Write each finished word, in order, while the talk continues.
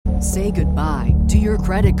Say goodbye to your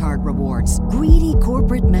credit card rewards. Greedy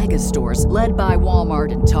corporate mega stores, led by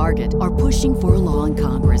Walmart and Target, are pushing for a law in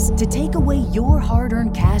Congress to take away your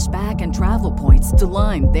hard-earned cash back and travel points to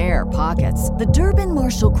line their pockets. The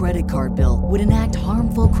Durbin-Marshall credit card bill would enact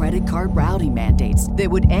harmful credit card routing mandates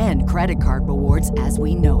that would end credit card rewards as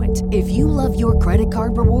we know it. If you love your credit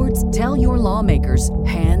card rewards, tell your lawmakers,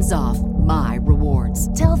 hands off my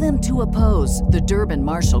rewards. Tell them to oppose the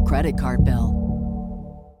Durbin-Marshall credit card bill.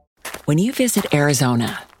 When you visit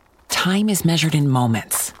Arizona, time is measured in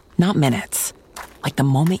moments, not minutes. Like the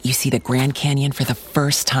moment you see the Grand Canyon for the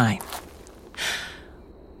first time.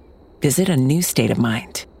 Visit a new state of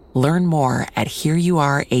mind. Learn more at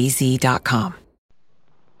hereyouareaz.com.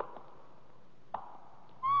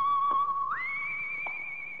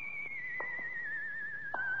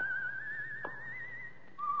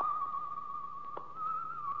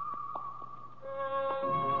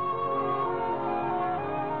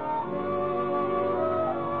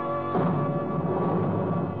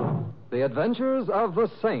 The Adventures of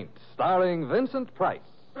the Saint, starring Vincent Price.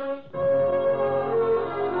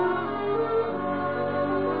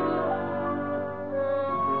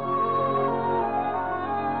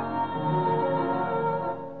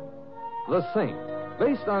 The Saint,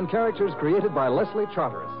 based on characters created by Leslie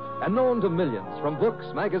Charteris and known to millions from books,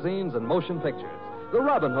 magazines, and motion pictures. The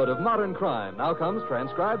Robin Hood of modern crime now comes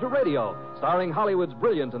transcribed to radio, starring Hollywood's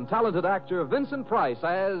brilliant and talented actor Vincent Price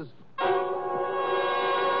as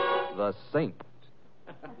the Saint.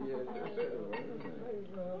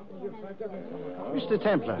 Mr.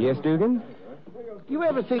 Templar. Yes, Dugan? Do you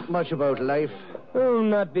ever think much about life? Oh,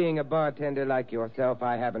 not being a bartender like yourself,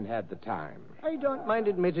 I haven't had the time. I don't mind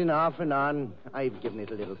admitting off and on, I've given it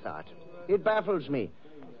a little thought. It baffles me.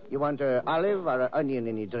 You want an olive or an onion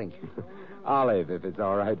in your drink? Olive, if it's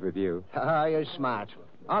all right with you. Ah, you're smart.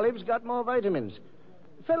 Olive's got more vitamins.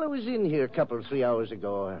 A fellow was in here a couple, 3 hours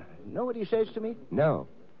ago. Know what he says to me? No.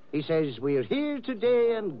 He says, we're here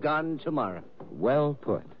today and gone tomorrow. Well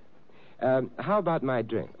put. How about my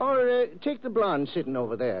drink? Or take the blonde sitting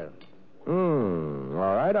over there. All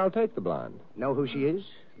right, I'll take the blonde. Know who she is?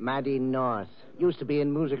 Maddie North. Used to be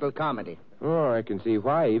in musical comedy. Oh, I can see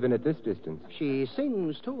why, even at this distance. She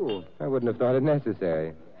sings, too. I wouldn't have thought it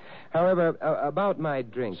necessary. However, about my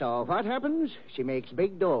drink. So what happens? She makes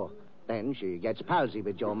big dough. Then she gets palsy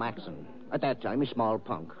with Joe Maxson. At that time, a small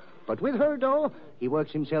punk. But with her dough, he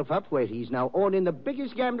works himself up where he's now owning the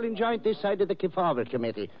biggest gambling giant this side of the Kefauver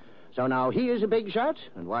Committee. So now he is a big shot,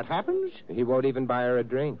 and what happens? He won't even buy her a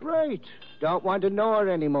drink. Right. Don't want to know her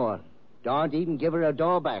anymore. Don't even give her a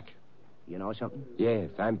dough back. You know something?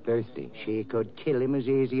 Yes, I'm thirsty. She could kill him as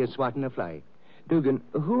easy as swatting a fly. Dugan,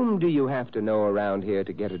 whom do you have to know around here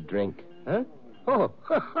to get a drink? Huh? Oh,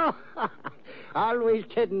 always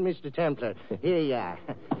kidding, Mr. Templar. Here you are.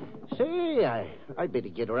 Say, I'd better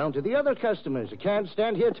get around to the other customers. I can't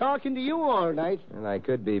stand here talking to you all night. Well, I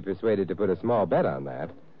could be persuaded to put a small bet on that.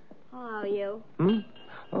 How are you?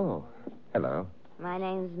 Oh, hello. My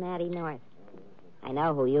name's Maddie North. I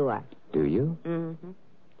know who you are. Do you? Mm-hmm.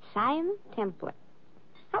 Simon Templar.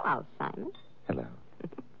 Hello, Simon. Hello.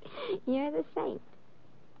 You're the Saint.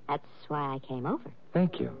 That's why I came over.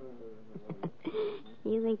 Thank you.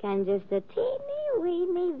 You think I'm just a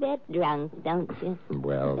teeny-weeny bit drunk, don't you?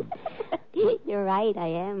 Well... You're right, I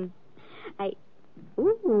am.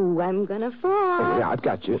 I'm gonna fall. Yeah, I've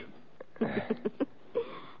got you.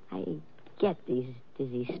 I get these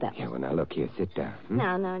dizzy spells. Yeah, well, now, look here. Sit down.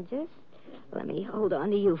 No, just let me hold on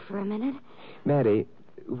to you for a minute. Maddie,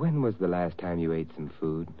 when was the last time you ate some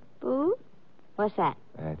food? Food? What's that?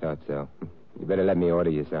 I thought so. You better let me order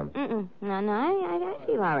you some. No, I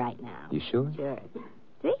feel all right now. You sure? Sure.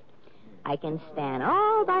 See? I can stand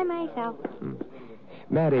all by myself.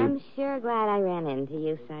 Maddie... I'm sure glad I ran into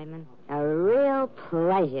you, Simon. A real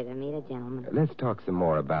pleasure to meet a gentleman. Let's talk some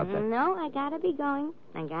more about that. No, I gotta be going.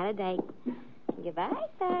 I got a date. Goodbye,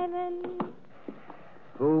 Simon.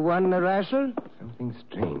 Who won the wrestle? Something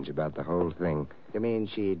strange about the whole thing. You mean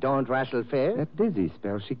she don't wrestle fair? That dizzy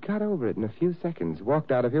spell, she got over it in a few seconds.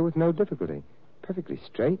 Walked out of here with no difficulty. Perfectly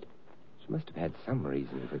straight. She must have had some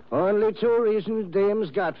reason for it. Only 2 reasons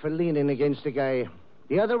dames got for leaning against a guy.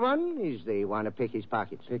 The other one is they want to pick his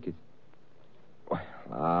pockets. Pick his... Well,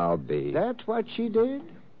 I'll be... That's what she did?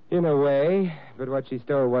 In a way. But what she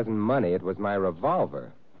stole wasn't money. It was my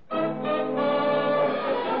revolver.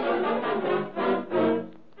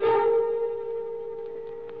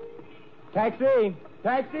 Taxi!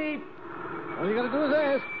 Taxi! All you gotta do is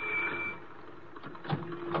ask.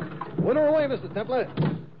 Winnow away, Mr. Templar.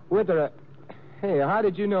 With her. Hey, how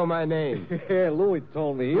did you know my name? Louis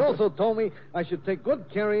told me. He also told me I should take good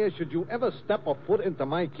care of you should you ever step a foot into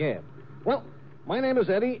my cab. Well, my name is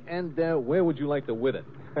Eddie, and where would you like to wit it?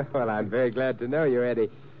 Well, I'm very glad to know you, Eddie.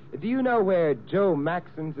 Do you know where Joe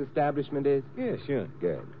Maxon's establishment is? Yeah, sure.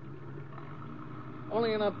 Good.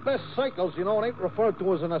 Only in the best cycles, it ain't referred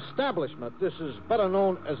to as an establishment. This is better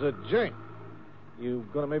known as a joint. You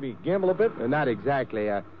gonna maybe gamble a bit? Not exactly.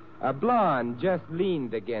 A blonde just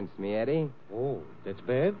leaned against me, Eddie. Oh, that's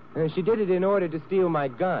bad? She did it in order to steal my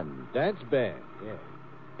gun. That's bad, yeah.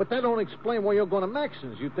 But that don't explain why you're going to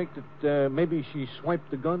Maxon's. You think that maybe she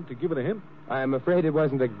swiped the gun to give it to him? I'm afraid it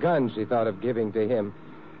wasn't the gun she thought of giving to him.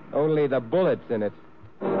 Only the bullets in it.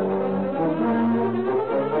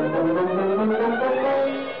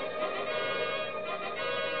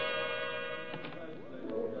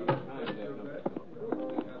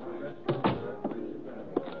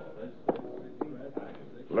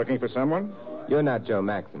 Looking for someone? You're not Joe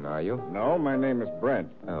Maxon, are you? No, my name is Brent.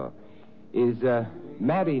 Oh. Is,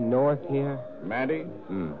 Maddie North here? Maddie?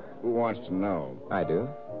 Who wants to know? I do.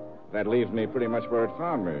 That leaves me pretty much where it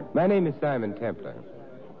found me. My name is Simon Templar.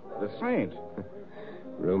 The Saint.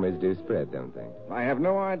 Rumors do spread, don't they? I have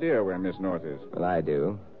no idea where Miss North is. Well, I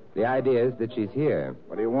do. The idea is that she's here.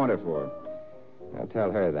 What do you want her for? I'll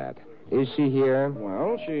tell her that. Is she here?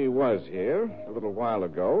 Well, she was here a little while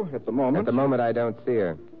ago. At the moment... At the moment, I don't see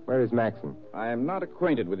her. Where is Maxon? I am not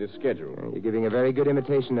acquainted with his schedule. You're giving a very good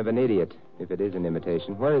imitation of an idiot, if it is an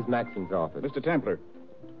imitation. Where is Maxon's office? Mr. Templar,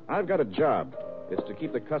 I've got a job. It's to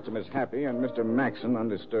keep the customers happy and Mr. Maxon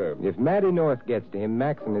undisturbed. If Maddie North gets to him,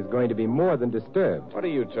 Maxon is going to be more than disturbed. What are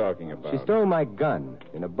you talking about? She stole my gun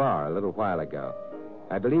in a bar a little while ago.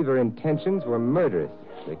 I believe her intentions were murderous.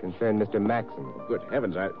 They concern Mr. Maxon. Good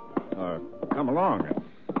heavens, come along.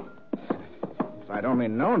 If I'd only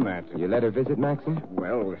known that. You let her visit Maxon?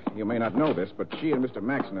 Well, you may not know this, but she and Mr.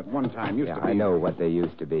 Maxon at one time used to be... I know what they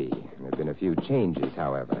used to be. There have been a few changes,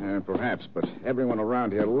 however. Perhaps, but everyone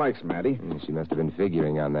around here likes Maddie. She must have been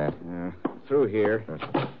figuring on that. Through here.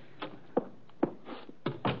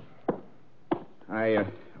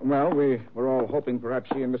 We're all hoping perhaps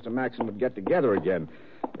she and Mr. Maxon would get together again.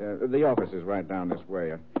 The office is right down this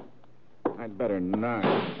way. I'd better knock.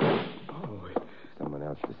 Oh, someone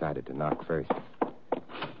else decided to knock first.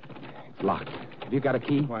 It's locked. Have you got a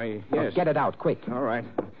key? Why, yes. Get it out, quick. All right.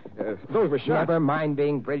 Those were shut. Never mind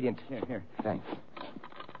being brilliant. Here. Thanks.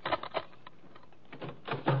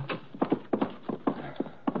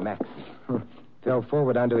 Max fell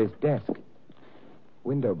forward onto his desk.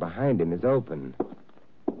 Window behind him is open.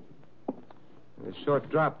 A short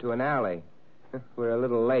drop to an alley. We're a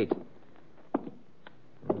little late.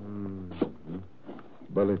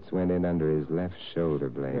 Bullets went in under his left shoulder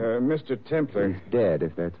blade. Mr. Templar. He's dead,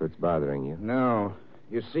 if that's what's bothering you. No.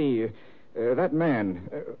 You see, that man,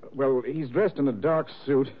 he's dressed in a dark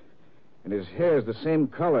suit, and his hair's the same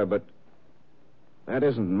color, but that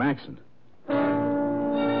isn't Maxon.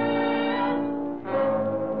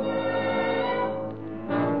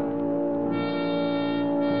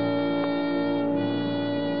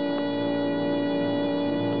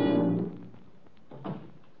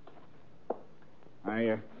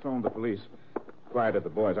 I phoned the police. Quieted the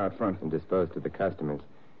boys out front. And disposed of the customers.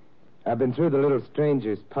 I've been through the little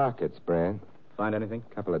stranger's pockets, Brand. Find anything?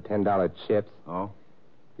 A couple of $10 chips. Oh?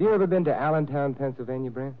 You ever been to Allentown, Pennsylvania,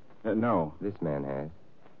 Brand? No. This man has.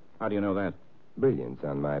 How do you know that? Brilliance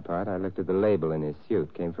on my part. I looked at the label in his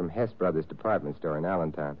suit. Came from Hess Brothers Department Store in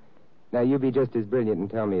Allentown. Now, you be just as brilliant and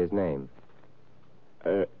tell me his name.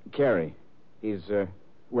 Carey. He's, a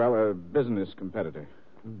business competitor.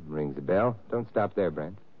 Rings a bell. Don't stop there,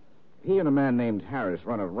 Brent. He and a man named Harris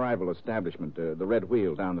run a rival establishment, the Red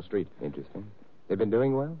Wheel, down the street. Interesting. They've been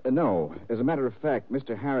doing well? No. As a matter of fact,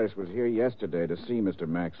 Mr. Harris was here yesterday to see Mr.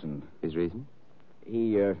 Maxon. His reason?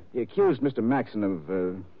 He accused Mr. Maxon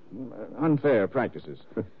of unfair practices.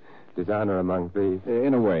 Dishonor among thieves?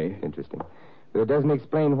 In a way. Interesting. But it doesn't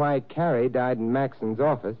explain why Carey died in Maxon's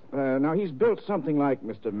office. Now, he's built something like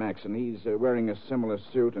Mr. Maxon. He's wearing a similar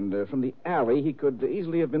suit, and from the alley, he could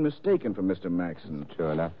easily have been mistaken for Mr. Maxon. True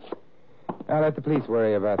enough. I'll let the police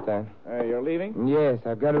worry about that. You're leaving? Yes,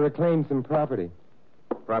 I've got to reclaim some property.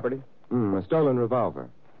 Property? A stolen revolver.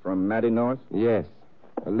 From Maddie North? Yes.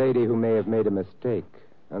 A lady who may have made a mistake.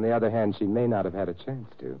 On the other hand, she may not have had a chance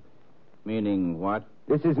to. Meaning what?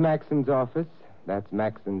 This is Maxon's office. That's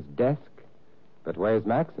Maxon's desk. But where's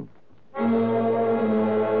Maxon?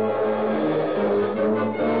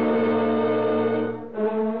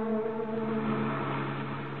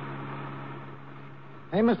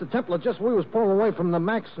 Hey, Mr. Templar, just we was pulling away from the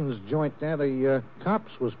Maxon's joint there. The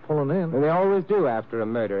cops was pulling in. And they always do after a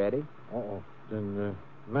murder, Eddie. Uh-oh. then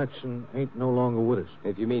Matson ain't no longer with us.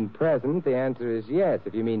 If you mean present, the answer is yes.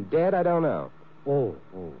 If you mean dead, I don't know. Oh.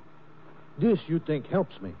 This, you think,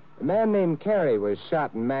 helps me. A man named Carey was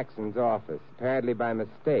shot in Maxon's office, apparently by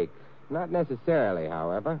mistake. Not necessarily,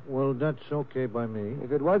 however. Well, that's okay by me.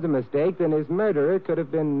 If it was a mistake, then his murderer could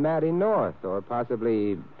have been Matty North, or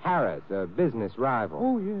possibly Harris, a business rival.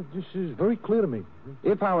 Oh, yeah, this is very clear to me.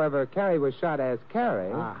 If, however, Carey was shot as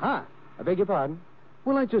Carey... Aha. I beg your pardon?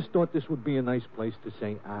 Well, I just thought this would be a nice place to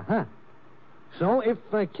say aha. So, if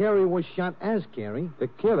Carey was shot as Carey... The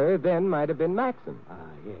killer then might have been Maxon.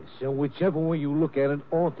 Yes. So, whichever way you look at it,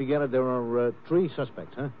 altogether there are 3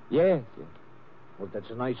 suspects, huh? Yes. Well, that's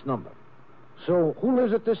a nice number. So, who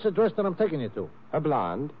lives at this address that I'm taking you to? A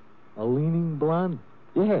blonde. A leaning blonde?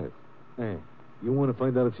 Yes. Hey, you want to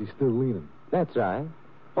find out if she's still leaning? That's right.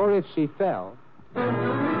 Or if she fell.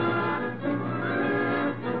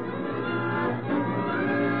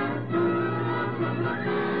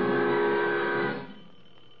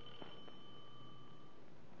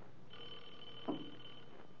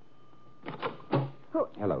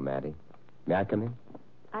 Hello, Matty. May I come in?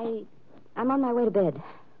 I'm on my way to bed.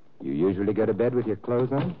 You usually go to bed with your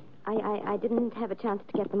clothes on? I didn't have a chance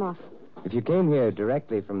to get them off. If you came here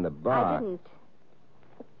directly from the bar... I didn't.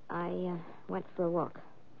 I went for a walk.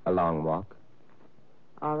 A long walk?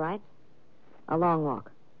 All right. A long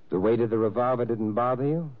walk. The weight of the revolver didn't bother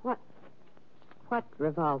you? What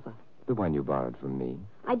revolver? The one you borrowed from me.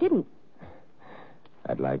 I didn't.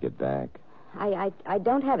 I'd like it back. I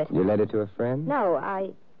don't have it. You lent it to a friend? No,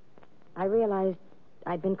 I realized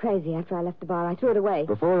I'd been crazy after I left the bar. I threw it away.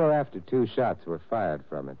 Before or after 2 shots were fired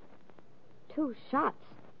from it? 2 shots?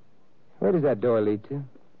 Where does that door lead to?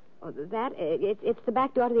 Oh, it's the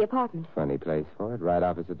back door to the apartment. Funny place for it, right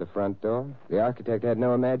opposite the front door. The architect had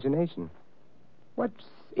no imagination. What's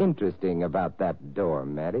interesting about that door,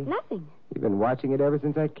 Matty? Nothing. You've been watching it ever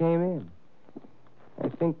since I came in. I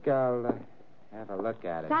think I'll have a look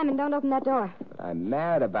at it. Simon, don't open that door. But I'm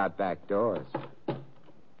mad about back doors.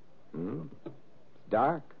 It's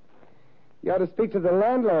dark. You ought to speak to the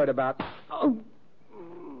landlord about... Oh!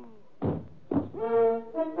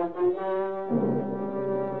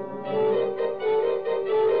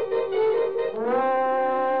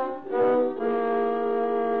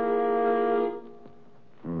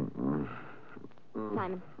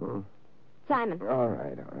 Simon. All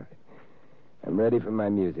right. I'm ready for my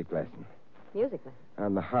music lesson. Music lesson?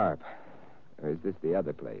 On the harp. Or is this the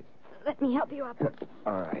other place? Let me help you up.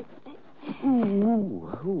 All right.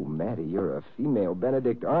 Ooh, Matty, you're a female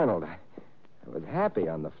Benedict Arnold. I was happy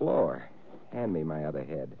on the floor. Hand me my other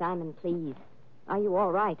head. Simon, please. Are you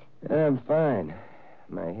all right? I'm fine.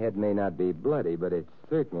 My head may not be bloody, but it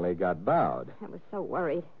certainly got bowed. I was so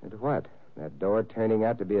worried. And what? That door turning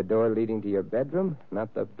out to be a door leading to your bedroom?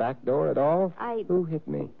 Not the back door at all? Who hit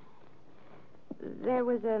me? There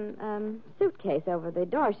was a suitcase over the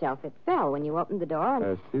door shelf. It fell when you opened the door. And...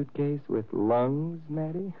 A suitcase with lungs,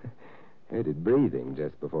 Matty? I heard it breathing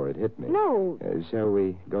just before it hit me. No. Shall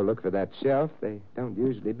we go look for that shelf? They don't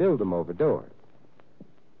usually build them over doors.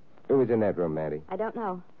 Who was in that room, Matty? I don't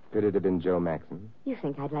know. Could it have been Joe Maxon? You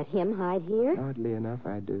think I'd let him hide here? Oddly enough,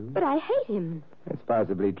 I do. But I hate him. That's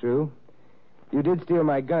possibly true. You did steal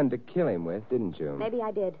my gun to kill him with, didn't you? Maybe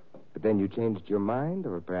I did. But then you changed your mind,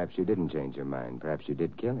 or perhaps you didn't change your mind. Perhaps you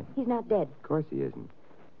did kill him. He's not dead. Of course he isn't.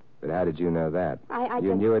 But how did you know that?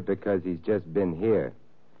 You knew it because he's just been here.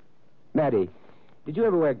 Matty, did you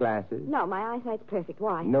ever wear glasses? No, my eyesight's perfect.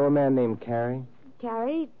 Why? Know a man named Carey?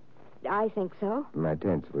 Carey? I think so. My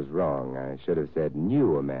tense was wrong. I should have said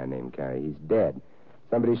knew a man named Carey. He's dead.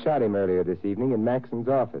 Somebody shot him earlier this evening in Maxon's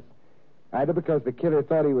office. Either because the killer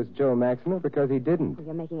thought he was Joe Maxon or because he didn't.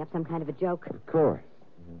 You're making up some kind of a joke. Of course.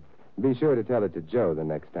 Be sure to tell it to Joe the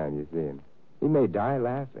next time you see him. He may die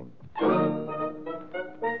laughing.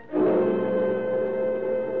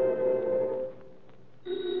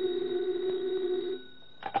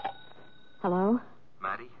 Hello?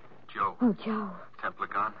 Matty? Joe? Oh, Joe. Templar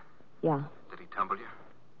gone? Yeah. Did he tumble you?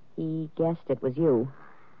 He guessed it was you.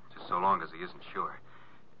 Just so long as he isn't sure.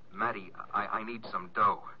 Matty, I need some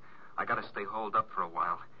dough. I gotta stay holed up for a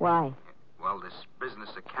while. Why? Well, this business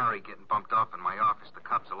of Carey getting bumped off in my office, the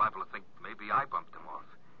cops are liable to think maybe I bumped him off.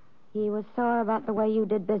 He was sore about the way you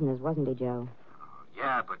did business, wasn't he, Joe?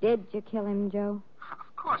 Yeah, but... Did you kill him, Joe?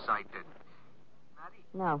 Of course I did. Matty?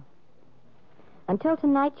 No. Until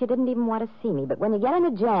tonight, you didn't even want to see me, but when you get in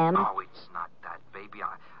a jam... Oh, it's not that, baby.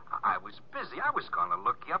 I was busy. I was going to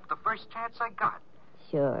look you up the first chance I got.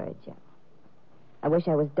 Sure, Joe. I wish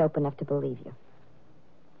I was dope enough to believe you.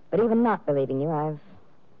 But even not believing you, I've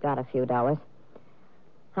got a few dollars.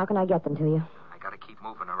 How can I get them to you? I got to keep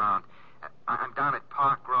moving around. I'm down at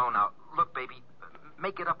Park Row now. Look, baby,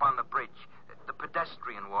 make it up on the bridge. The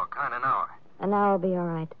pedestrian walk, in an hour. An hour will be all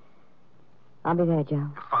right. I'll be there, Joe.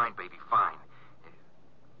 Fine, baby, fine.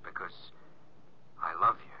 Because I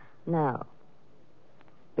love you. No.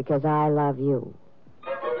 Because I love you.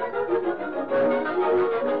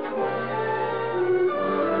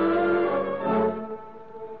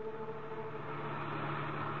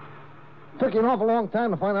 Took you an awful long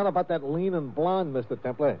time to find out about that lean and blonde, Mr.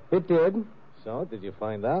 Templar. It did. So, did you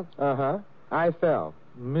find out? Uh-huh. I fell.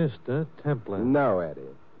 Mr. Templar. No, Eddie.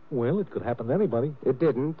 Well, it could happen to anybody. It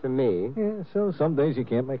didn't to me. Yeah, so some days you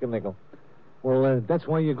can't make a nickel. Well, that's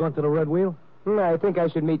why you're going to the Red Wheel? I think I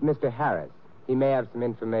should meet Mr. Harris. He may have some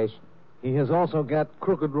information. He has also got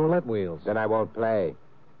crooked roulette wheels. Then I won't play.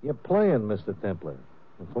 You're playing, Mr. Templar.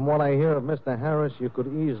 And from what I hear of Mr. Harris, you could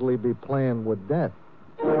easily be playing with death.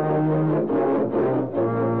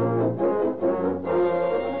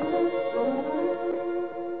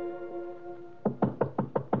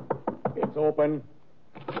 It's open.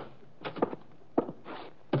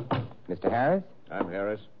 Mr. Harris? I'm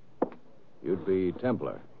Harris. You'd be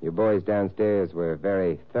Templar. You boys downstairs were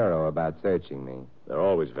very thorough about searching me. They're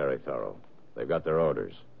always very thorough. They've got their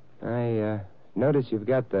orders. I notice you've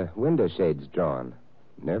got the window shades drawn.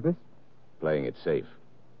 Nervous? Playing it safe.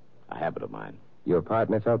 A habit of mine. Your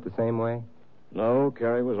partner felt the same way? No,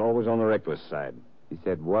 Carrie was always on the reckless side. You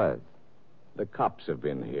said was. The cops have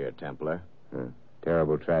been here, Templar.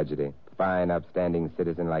 Terrible tragedy. Fine, upstanding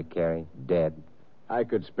citizen like Carrie, dead. I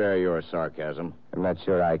could spare your sarcasm. I'm not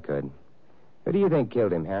sure I could. Who do you think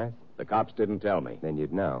killed him, Harris? The cops didn't tell me. Then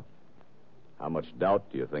you'd know. How much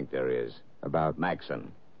doubt do you think there is? About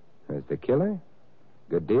Maxon. As the killer?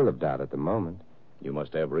 Good deal of doubt at the moment. You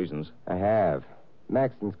must have reasons. I have.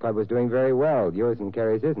 Maxon's club was doing very well. Yours and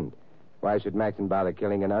Carrie's isn't. Why should Maxon bother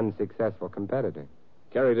killing an unsuccessful competitor?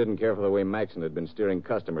 Carrie didn't care for the way Maxon had been steering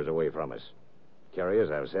customers away from us. Carrie,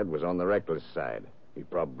 as I've said, was on the reckless side. He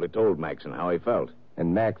probably told Maxon how he felt.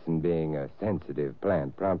 And Maxon, being a sensitive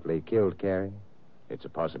plant, promptly killed Carrie? It's a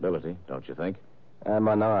possibility, don't you think? I'm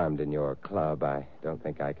unarmed in your club. I don't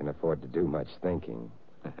think I can afford to do much thinking.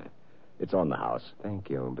 It's on the house. Thank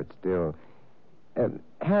you, but still...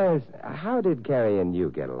 Harris, how did Carrie and you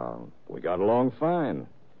get along? We got along fine.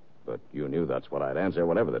 But you knew that's what I'd answer,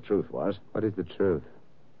 whatever the truth was. What is the truth?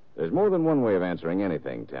 There's more than one way of answering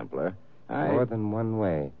anything, Templar. More than one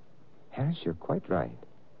way. Harris, you're quite right.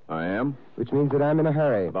 I am? Which means that I'm in a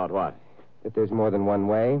hurry. About what? That there's more than one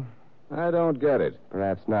way. I don't get it.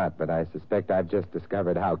 Perhaps not, but I suspect I've just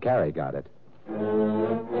discovered how Carrie got it.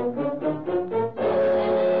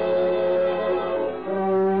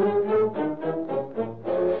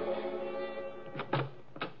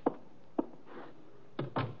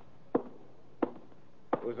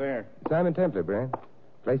 Who's there? Simon Templar, Brent.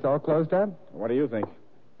 Place all closed up? What do you think?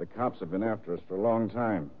 The cops have been after us for a long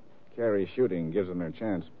time. Carrie shooting gives them their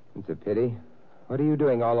chance. It's a pity. What are you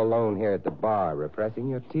doing all alone here at the bar? Repressing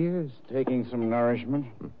your tears? Taking some nourishment.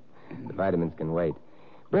 The vitamins can wait.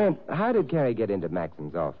 Brent, how did Carrie get into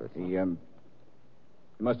Maxon's office? He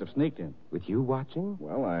must have sneaked in. With you watching?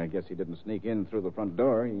 Well, I guess he didn't sneak in through the front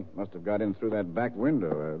door. He must have got in through that back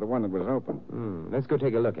window, the one that was open. Let's go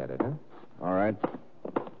take a look at it, huh? All right.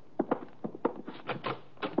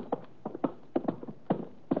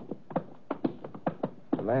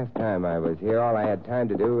 The last time I was here, all I had time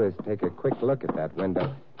to do was take a quick look at that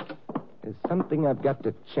window. There's something I've got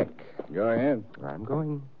to check. Go ahead. I'm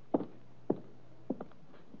going.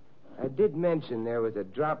 I did mention there was a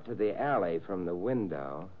drop to the alley from the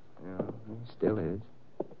window. Well, there still is.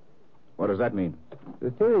 What does that mean?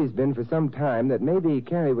 The theory's been for some time that maybe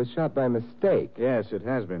Carrie was shot by mistake. Yes, it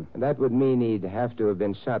has been. And that would mean he'd have to have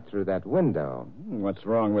been shot through that window. What's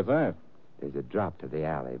wrong with that? There's a drop to the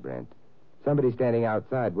alley, Brent. Somebody standing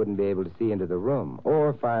outside wouldn't be able to see into the room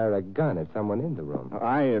or fire a gun at someone in the room.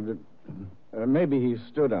 Maybe he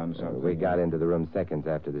stood on something. We got into the room seconds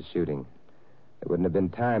after the shooting. There wouldn't have been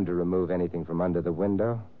time to remove anything from under the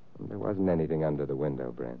window. There wasn't anything under the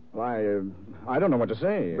window, Brent. Well, I don't know what to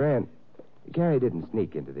say. Brent, Gary didn't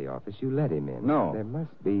sneak into the office. You let him in. No. There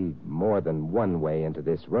must be more than one way into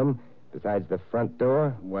this room besides the front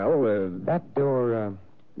door. Well, that door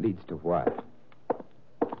leads to what?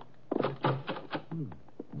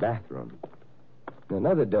 Bathroom.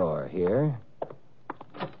 Another door here.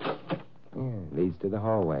 Yeah, leads to the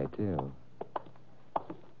hallway, too.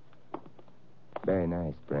 Very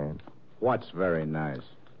nice, Brent. What's very nice?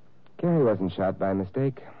 Carrie wasn't shot by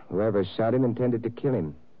mistake. Whoever shot him intended to kill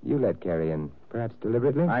him. You let Carrie in, perhaps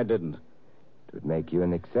deliberately? I didn't. It would make you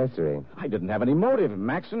an accessory. I didn't have any motive.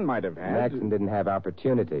 Maxon might have had. Maxon didn't have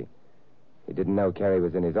opportunity. He didn't know Carey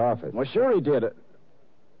was in his office. Well, sure he did.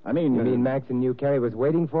 I mean... You mean Maxon knew Carey was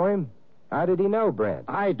waiting for him? How did he know, Brent?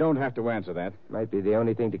 I don't have to answer that. Might be the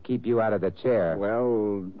only thing to keep you out of the chair.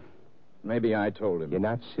 Well, maybe I told him. You're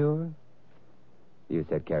not sure? You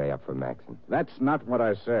set Carey up for Maxon. That's not what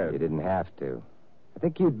I said. You didn't have to. I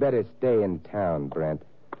think you'd better stay in town, Brent.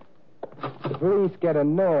 The police get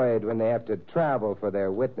annoyed when they have to travel for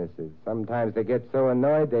their witnesses. Sometimes they get so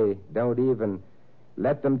annoyed they don't even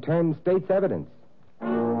let them turn state's evidence.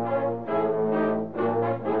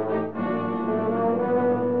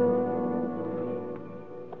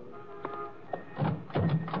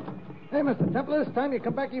 Hey, Mr. Templar, this time you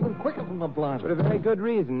come back even quicker from the blonde. For a very good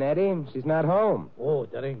reason, Eddie. She's not home. Oh,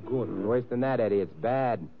 that ain't good. Worse than that, Eddie. It's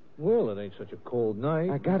bad. Well, it ain't such a cold night.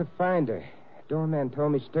 I gotta find her. Doorman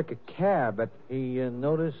told me she took a cab, but... He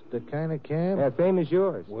noticed the kind of cab? Yeah, same as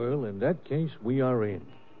yours. Well, in that case, we are in.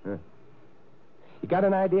 Huh. You got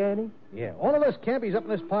an idea, Eddie? Yeah, all of us cabbies up in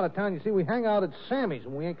this part of town, you see, we hang out at Sammy's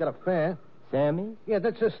when we ain't got a fare. Sammy? Yeah,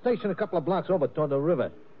 that's a station a couple of blocks over toward the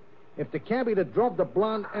river. If the cabbie that drove the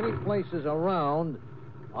blonde any place is around,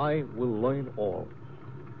 I will learn all.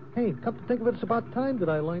 Hey, come to think of it, it's about time that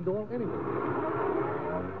I learned all anyway.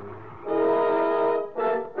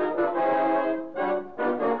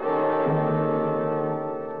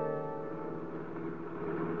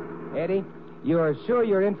 Eddie, you're sure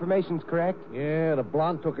your information's correct? Yeah, the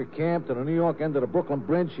blonde took a cab to the New York end of the Brooklyn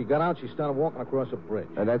Bridge. She got out, she started walking across the bridge.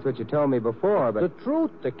 That's what you told me before, but... The truth,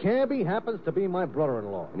 the cabbie happens to be my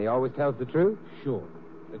brother-in-law. And he always tells the truth? Sure,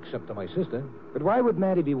 except to my sister. But why would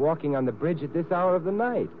Maddie be walking on the bridge at this hour of the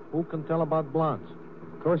night? Who can tell about blondes?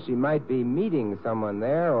 Of course, she might be meeting someone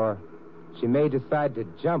there, or she may decide to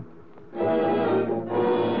jump.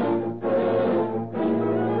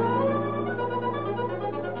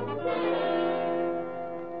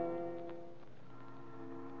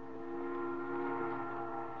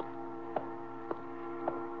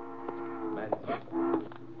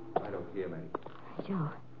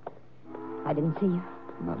 Joe, I didn't see you.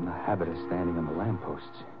 I'm not in the habit of standing on the lampposts.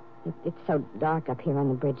 It's so dark up here on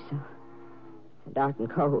the bridge, so dark and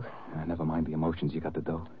cold. Never mind the emotions. You got the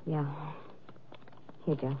dough? Yeah.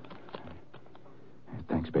 Here, Joe.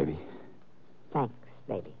 Thanks, baby. Thanks,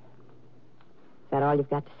 baby. Is that all you've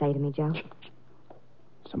got to say to me, Joe?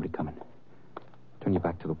 Somebody coming. Turn your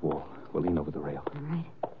back to the wall. We'll lean over the rail. All right.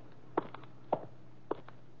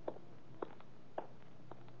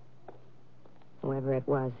 Whoever it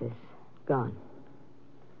was is gone.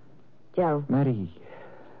 Joe. Maddie,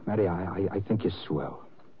 I think you're swell.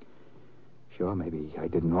 Sure, maybe I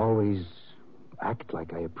didn't always act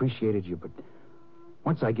like I appreciated you, but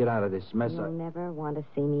once I get out of this mess, You'll never want to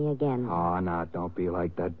see me again. Oh, now, don't be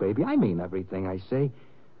like that, baby. I mean everything I say.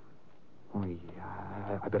 Only,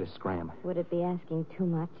 I better scram. Would it be asking too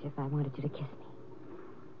much if I wanted you to kiss me?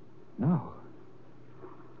 No.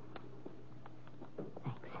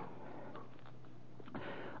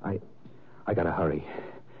 I gotta hurry.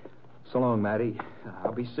 So long, Maddie.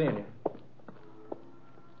 I'll be seeing you.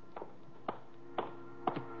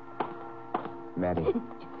 Maddie.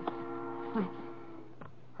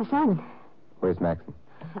 Oh, Simon. Where's Maxon?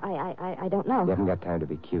 I don't know. You haven't got time to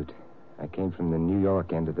be cute. I came from the New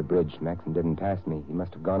York end of the bridge. Maxon didn't pass me. He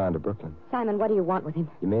must have gone on to Brooklyn. Simon, what do you want with him?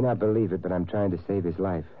 You may not believe it, but I'm trying to save his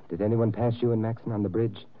life. Did anyone pass you and Maxon on the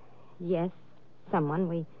bridge? Yes, someone.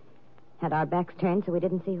 We had our backs turned, so we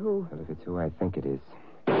didn't see who. Well, if it's who I think it is.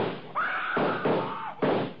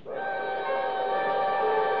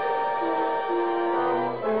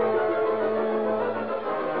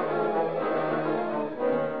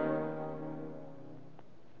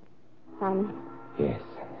 Simon? Yes,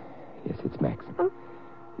 it's Maxon. Oh.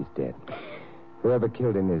 He's dead. Whoever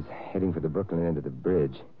killed him is heading for the Brooklyn end of the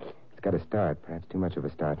bridge. It's got a start, perhaps too much of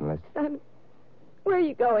a start, unless... Simon, where are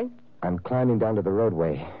you going? I'm climbing down to the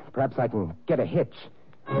roadway. Perhaps I can get a hitch.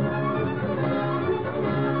 But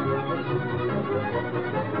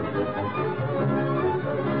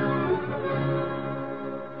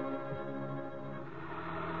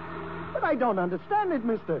I don't understand it,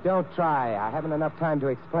 mister. Don't try. I haven't enough time to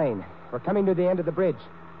explain. We're coming to the end of the bridge.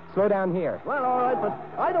 Slow down here. Well, all right, but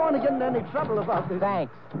I don't want to get in any trouble about this.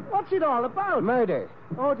 Thanks. What's it all about? Murder.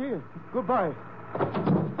 Oh, dear. Goodbye.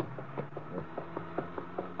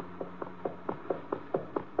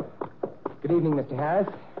 Good evening, Mr. Harris.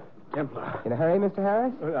 Templar. In a hurry, Mr.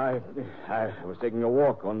 Harris? I was taking a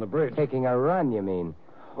walk on the bridge. Taking a run, you mean?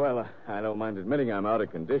 Well, I don't mind admitting I'm out of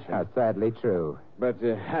condition. That's sadly true. But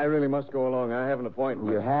I really must go along. I have an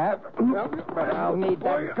appointment. You have? But I'll need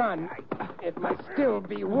that gun. It must still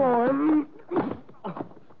be warm.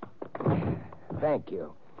 Thank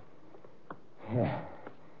you.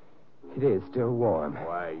 It is still warm.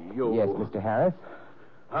 Why, you... Yes, Mr. Harris?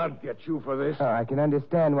 I'll get you for this. Oh, I can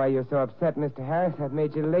understand why you're so upset, Mr. Harris. I've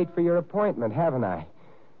made you late for your appointment, haven't I?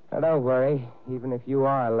 Now, don't worry. Even if you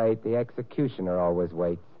are late, the executioner always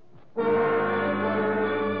waits.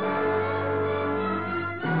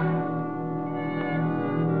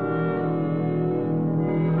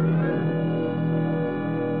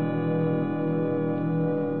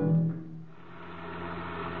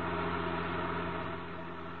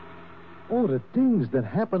 Oh, the things that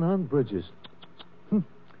happen on bridges.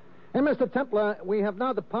 Hey, Mr. Templar, we have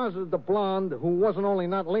now deposited the blonde who wasn't only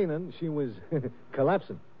not leaning, she was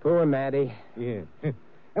collapsing. Poor Maddie. Yeah.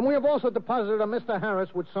 And we have also deposited a Mr.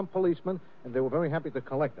 Harris with some policemen, and they were very happy to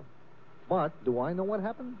collect him. But do I know what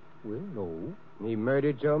happened? Well, no. He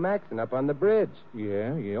murdered Joe Maxon up on the bridge.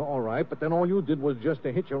 Yeah, all right. But then all you did was just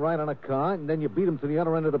to hitch a ride on a car, and then you beat him to the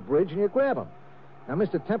other end of the bridge, and you grab him. Now,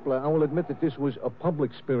 Mr. Templar, I will admit that this was a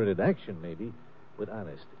public-spirited action, maybe. But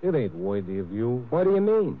honest, it ain't worthy of you. What do you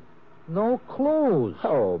mean? No clothes.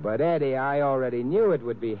 Oh, but Eddie, I already knew it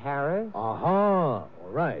would be Harris. Aha. All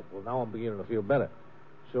right. Well, now I'm beginning to feel better.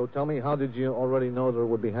 So tell me, how did you already know that it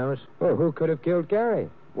would be Harris? Well, who could have killed Gary?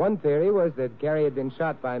 One theory was that Gary had been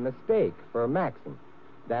shot by mistake for Maxon.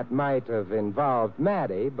 That might have involved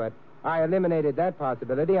Maddie, but I eliminated that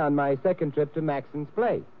possibility on my second trip to Maxon's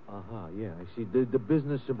place. Aha, yeah, I see. The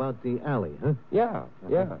business about the alley, huh? Yeah,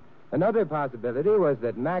 yeah. Another possibility was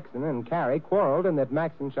that Maxon and Carrie quarreled and that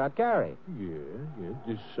Maxon shot Carrie. Yeah,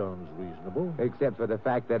 this sounds reasonable. Except for the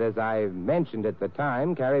fact that, as I mentioned at the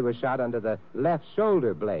time, Carrie was shot under the left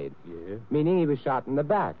shoulder blade. Yeah? Meaning he was shot in the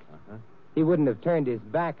back. Uh-huh. He wouldn't have turned his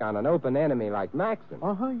back on an open enemy like Maxon.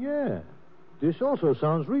 Uh-huh, yeah. This also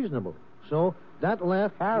sounds reasonable. So that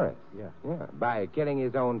left... Harris. Yeah. By killing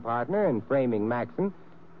his own partner and framing Maxon,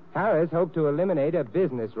 Harris hoped to eliminate a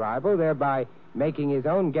business rival, thereby making his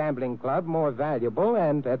own gambling club more valuable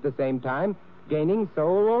and, at the same time, gaining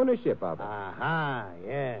sole ownership of it. Aha,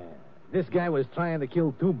 yeah. This guy was trying to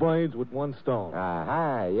kill two birds with one stone.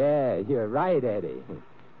 Aha, yeah. You're right, Eddie.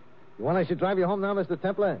 You want I should drive you home now, Mr.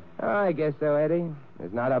 Templar? Oh, I guess so, Eddie.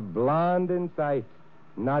 There's not a blonde in sight.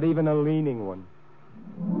 Not even a leaning one.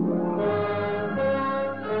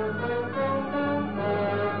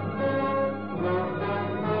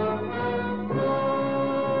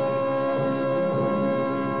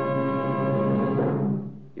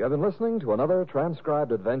 You have been listening to another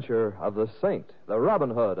transcribed adventure of the Saint, the Robin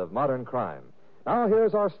Hood of modern crime. Now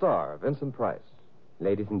here's our star, Vincent Price.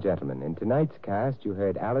 Ladies and gentlemen, in tonight's cast, you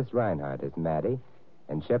heard Alice Reinhardt as Maddie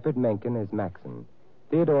and Shepard Mencken as Maxon.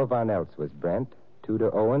 Theodore Von Eltz was Brent, Tudor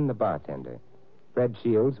Owen, the bartender. Fred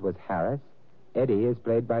Shields was Harris. Eddie is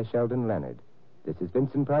played by Sheldon Leonard. This is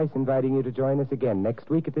Vincent Price inviting you to join us again next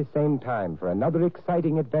week at the same time for another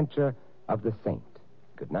exciting adventure of the Saint.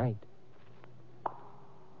 Good night.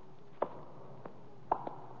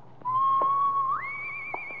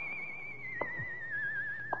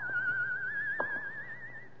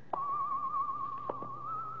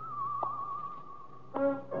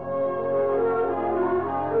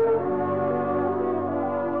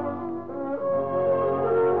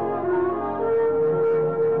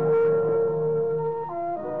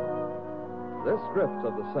 This script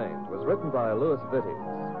of The Saint was written by Louis Vittes.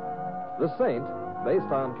 The Saint,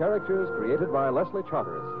 based on characters created by Leslie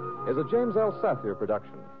Charteris, is a James L. Sathier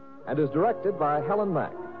production and is directed by Helen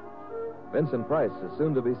Mack. Vincent Price is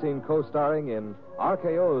soon to be seen co-starring in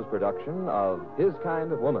RKO's production of His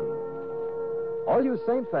Kind of Woman. All you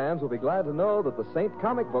Saint fans will be glad to know that the Saint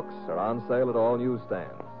comic books are on sale at all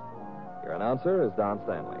newsstands. Your announcer is Don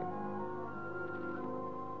Stanley.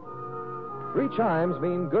 3 chimes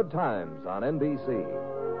mean good times on NBC.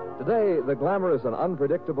 Today, the glamorous and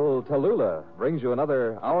unpredictable Tallulah brings you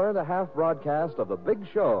another hour-and-a-half broadcast of The Big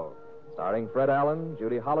Show, starring Fred Allen,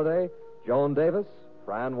 Judy Holliday, Joan Davis,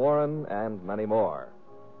 Fran Warren, and many more.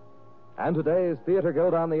 And today's Theater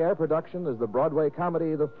Guild on the Air production is the Broadway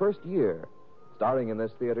comedy The First Year. Starring in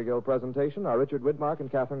this Theater Guild presentation are Richard Widmark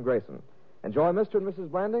and Katherine Grayson. Enjoy Mr. and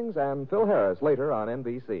Mrs. Blandings and Phil Harris later on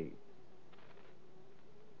NBC.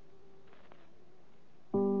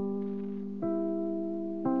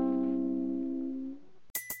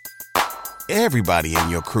 Everybody in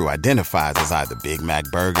your crew identifies as either Big Mac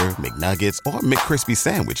Burger, McNuggets, or McCrispy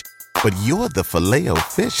Sandwich. But you're the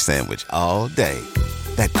Filet-O-Fish Sandwich all day.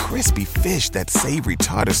 That crispy fish, that savory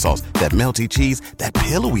tartar sauce, that melty cheese, that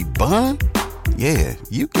pillowy bun. Yeah,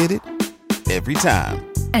 you get it. Every time.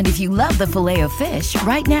 And if you love the Filet-O-Fish,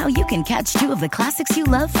 right now you can catch 2 of the classics you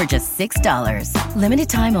love for just $6. Limited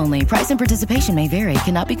time only. Price and participation may vary.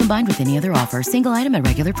 Cannot be combined with any other offer. Single item at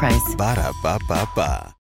regular price. Ba-da-ba-ba-ba.